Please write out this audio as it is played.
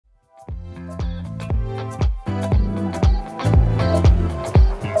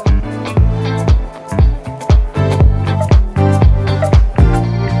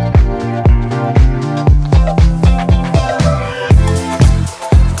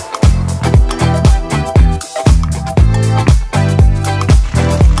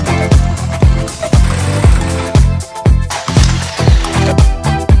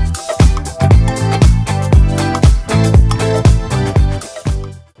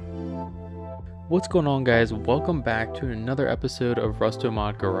What's going on, guys? Welcome back to another episode of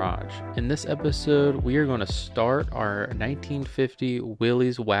Rustomod Garage. In this episode, we are going to start our 1950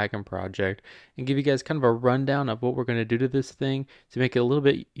 Willys Wagon project and give you guys kind of a rundown of what we're going to do to this thing to make it a little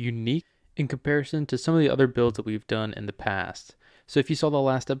bit unique in comparison to some of the other builds that we've done in the past. So if you saw the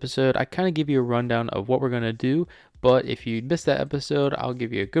last episode, I kind of give you a rundown of what we're going to do, but if you missed that episode, I'll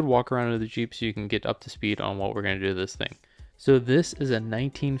give you a good walk around of the Jeep so you can get up to speed on what we're going to do to this thing. So this is a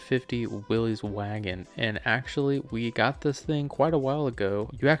 1950 Willys Wagon, and actually we got this thing quite a while ago.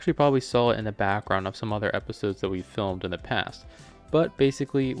 You actually probably saw it in the background of some other episodes that we filmed in the past. But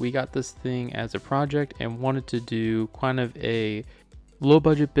basically we got this thing as a project and wanted to do kind of a low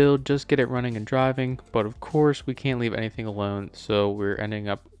budget build, just get it running and driving. But of course we can't leave anything alone, so we're ending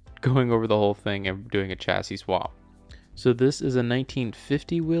up going over the whole thing and doing a chassis swap. So this is a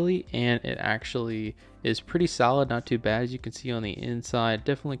 1950 Willy, and it actually is pretty solid, not too bad. As you can see on the inside,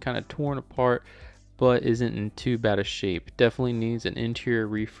 definitely kind of torn apart, but isn't in too bad a shape. Definitely needs an interior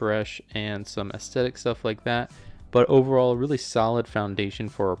refresh and some aesthetic stuff like that, but overall a really solid foundation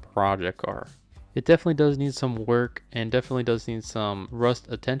for a project car. It definitely does need some work and definitely does need some rust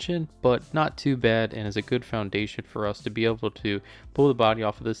attention, but not too bad, and is a good foundation for us to be able to pull the body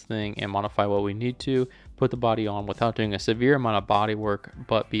off of this thing and modify what we need to, put the body on without doing a severe amount of body work,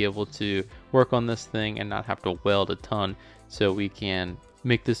 but be able to work on this thing and not have to weld a ton, so we can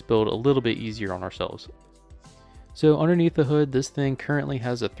make this build a little bit easier on ourselves. So underneath the hood, this thing currently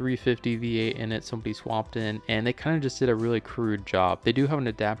has a 350 V8 in it somebody swapped in, and they kind of just did a really crude job. They do have an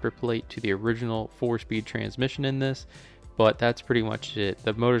adapter plate to the original 4-speed transmission in this, but that's pretty much it.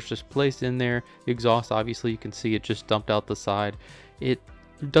 The motor's just placed in there. The exhaust, obviously you can see it just dumped out the side. It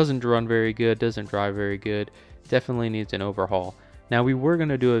doesn't run very good, doesn't drive very good, definitely needs an overhaul. Now we were going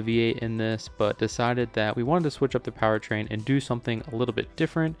to do a V8 in this, but decided that we wanted to switch up the powertrain and do something a little bit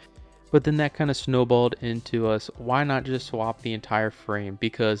different. But then that kind of snowballed into us, why not just swap the entire frame?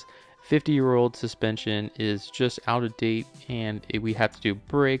 Because 50-year-old suspension is just out of date, and we have to do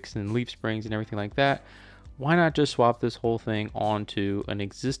brakes and leaf springs and everything like that. Why not just swap this whole thing onto an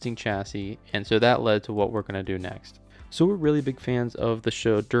existing chassis? And so that led to what we're going to do next. So we're really big fans of the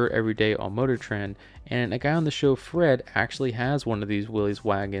show Dirt Every Day on Motor Trend, and a guy on the show, Fred, actually has one of these Willys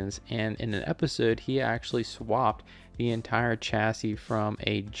wagons, and in an episode he actually swapped the entire chassis from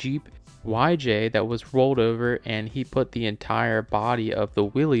a Jeep YJ that was rolled over, and he put the entire body of the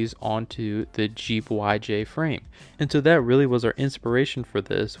Willys onto the Jeep YJ frame. And so that really was our inspiration for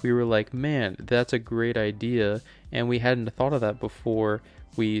this. We were like, man, that's a great idea, and we hadn't thought of that before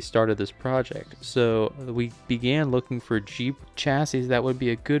we started this project. So we began looking for Jeep chassis that would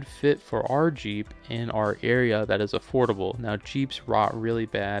be a good fit for our Jeep in our area that is affordable. Now Jeeps rot really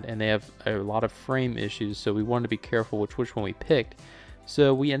bad and they have a lot of frame issues, so we wanted to be careful which one we picked.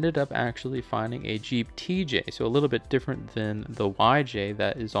 So we ended up actually finding a Jeep TJ, so a little bit different than the YJ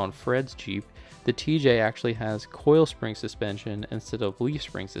that is on Fred's Jeep. The TJ actually has coil spring suspension instead of leaf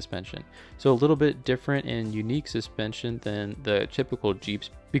spring suspension. So a little bit different and unique suspension than the typical Jeeps,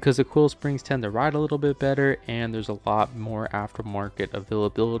 because the coil springs tend to ride a little bit better, and there's a lot more aftermarket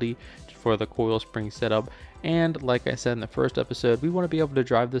availability for the coil spring setup. And like I said in the first episode, we want to be able to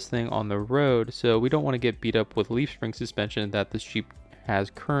drive this thing on the road, so we don't want to get beat up with leaf spring suspension that this Jeep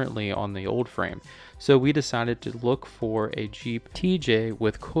has currently on the old frame. So we decided to look for a Jeep TJ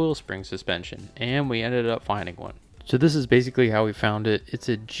with coil spring suspension, and we ended up finding one. So this is basically how we found it. It's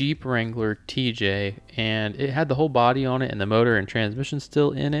a Jeep Wrangler TJ, and it had the whole body on it and the motor and transmission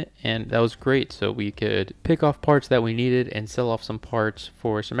still in it, and that was great. So we could pick off parts that we needed and sell off some parts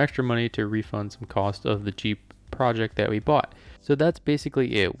for some extra money to refund some cost of the Jeep project that we bought. So that's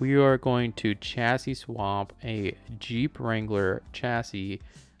basically it. We are going to chassis swap a Jeep Wrangler chassis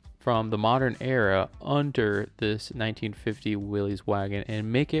from the modern era under this 1950 Willys wagon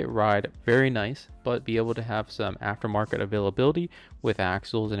and make it ride very nice, but be able to have some aftermarket availability with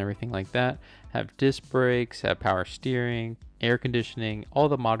axles and everything like that. Have disc brakes, have power steering, air conditioning, all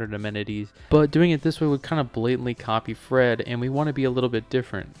the modern amenities. But doing it this way would kind of blatantly copy Fred, and we want to be a little bit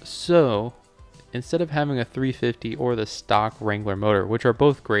different. So instead of having a 350 or the stock Wrangler motor, which are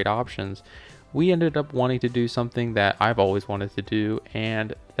both great options, we ended up wanting to do something that I've always wanted to do,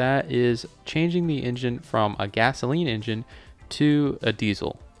 and that is changing the engine from a gasoline engine to a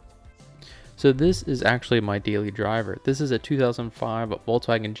diesel. So this is actually my daily driver. This is a 2005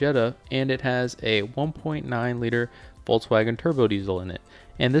 Volkswagen Jetta, and it has a 1.9 liter Volkswagen turbo diesel in it.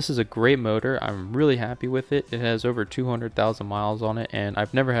 And this is a great motor. I'm really happy with it. It has over 200,000 miles on it, and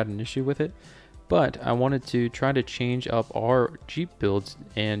I've never had an issue with it. But I wanted to try to change up our Jeep builds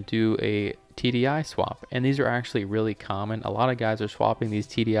and do a TDI swap, and these are actually really common. A lot of guys are swapping these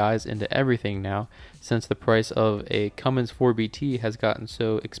TDIs into everything now since the price of a Cummins 4BT has gotten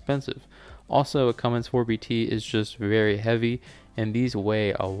so expensive. Also, a Cummins 4BT is just very heavy, and these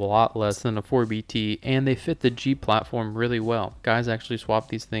weigh a lot less than a 4BT, and they fit the Jeep platform really well. Guys actually swap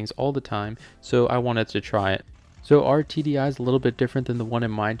these things all the time, so I wanted to try it. So our TDI is a little bit different than the one in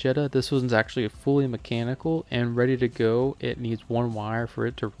my Jetta. This one's actually fully mechanical and ready to go. It needs one wire for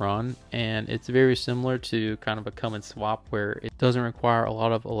it to run, and it's very similar to kind of a Cummins swap where it doesn't require a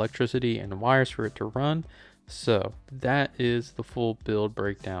lot of electricity and wires for it to run. So that is the full build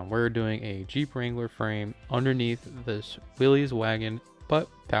breakdown. We're doing a Jeep Wrangler frame underneath this Willys Wagon, but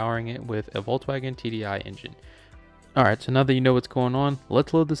powering it with a Volkswagen TDI engine. Alright, so now that you know what's going on,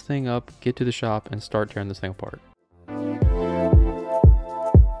 let's load this thing up, get to the shop, and start tearing this thing apart.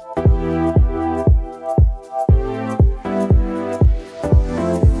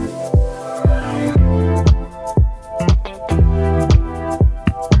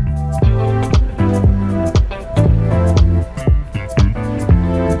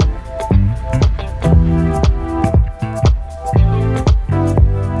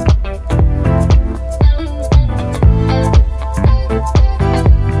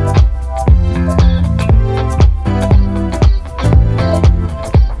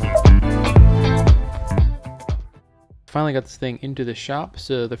 Finally got this thing into the shop,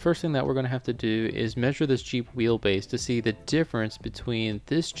 so the first thing that we're going to have to do is measure this Jeep wheelbase to see the difference between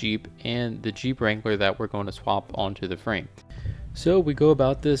this Jeep and the Jeep Wrangler that we're going to swap onto the frame. So we go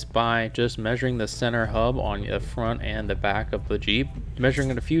about this by just measuring the center hub on the front and the back of the Jeep,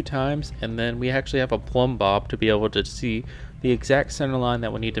 measuring it a few times, and then we actually have a plumb bob to be able to see the exact center line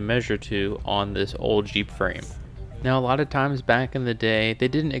that we need to measure to on this old Jeep frame. Now, a lot of times back in the day, they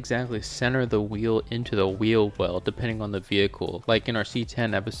didn't exactly center the wheel into the wheel well, depending on the vehicle. Like in our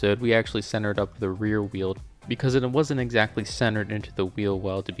C10 episode, we actually centered up the rear wheel because it wasn't exactly centered into the wheel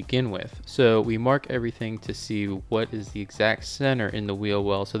well to begin with. So we mark everything to see what is the exact center in the wheel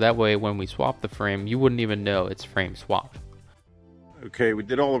well, so that way when we swap the frame, you wouldn't even know it's frame swapped. Okay, we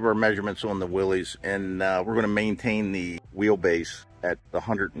did all of our measurements on the Willys, and we're going to maintain the wheelbase at the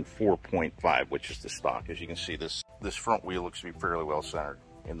 104.5, which is the stock. As you can see, this front wheel looks to be fairly well centered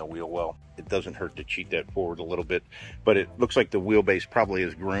in the wheel well. It doesn't hurt to cheat that forward a little bit, but it looks like the wheelbase probably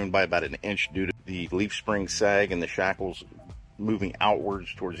has grown by about an inch due to the leaf spring sag and the shackles moving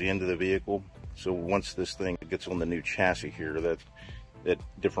outwards towards the end of the vehicle. So once this thing gets on the new chassis here, that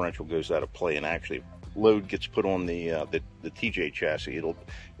differential goes out of play, and actually load gets put on the TJ chassis, it'll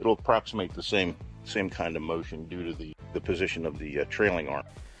approximate the same kind of motion due to the position of the trailing arm.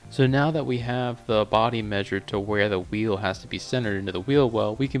 So now that we have the body measured to where the wheel has to be centered into the wheel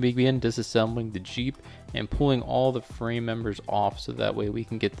well, we can begin disassembling the Jeep and pulling all the frame members off, so that way we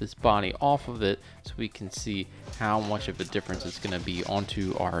can get this body off of it so we can see how much of a difference it's going to be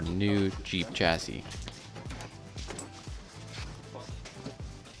onto our new Jeep chassis.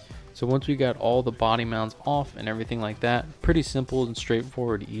 So once we got all the body mounts off and everything like that, pretty simple and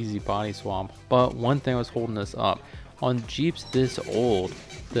straightforward, easy body swap. But one thing was holding us up. On Jeeps this old,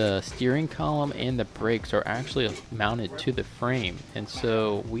 the steering column and the brakes are actually mounted to the frame, and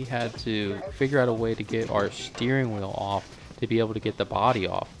so we had to figure out a way to get our steering wheel off to be able to get the body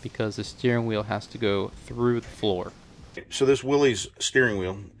off, because the steering wheel has to go through the floor. So this Willys steering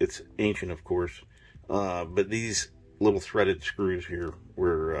wheel, it's ancient of course, but these little threaded screws here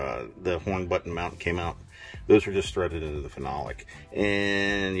where the horn button mount came out, those are just threaded into the phenolic,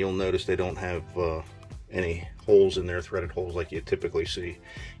 and you'll notice they don't have any holes in there, threaded holes like you typically see,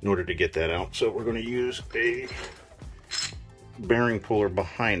 in order to get that out. So we're going to use a bearing puller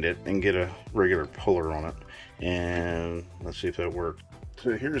behind it and get a regular puller on it, and let's see if that works.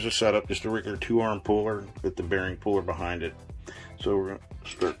 So here's a setup, just a regular 2-arm puller with the bearing puller behind it. So we're going to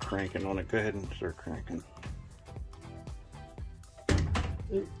start cranking on it. Go ahead and start cranking.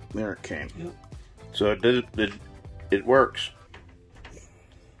 There it came. Yep. So it works.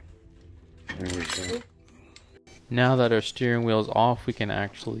 There we go. Now that our steering wheel is off, we can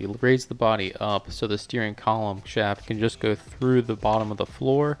actually raise the body up so the steering column shaft can just go through the bottom of the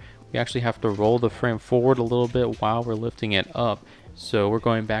floor. We actually have to roll the frame forward a little bit while we're lifting it up. So we're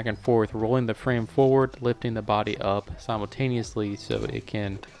going back and forth, rolling the frame forward, lifting the body up simultaneously so it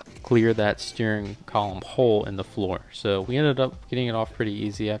can clear that steering column hole in the floor. So we ended up getting it off pretty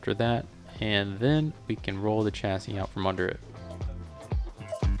easy after that, and then we can roll the chassis out from under it.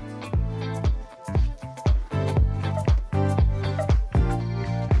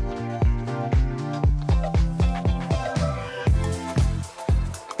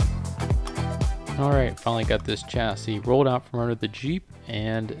 Alright, finally got this chassis rolled out from under the Jeep,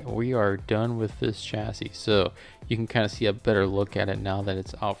 and we are done with this chassis. So you can kind of see a better look at it now that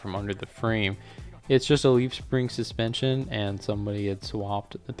it's out from under the frame. It's just a leaf spring suspension, and somebody had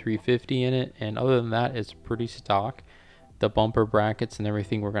swapped the 350 in it, and other than that, it's pretty stock. The bumper brackets and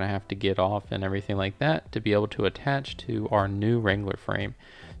everything we're going to have to get off and everything like that to be able to attach to our new Wrangler frame.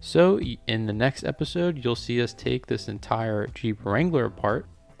 So in the next episode, you'll see us take this entire Jeep Wrangler apart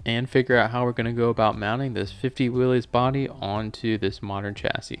and figure out how we're going to go about mounting this 50 Willys body onto this modern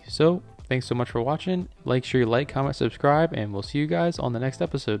chassis. So thanks so much for watching. Make sure you like, comment, subscribe, and we'll see you guys on the next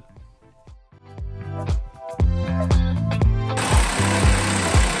episode.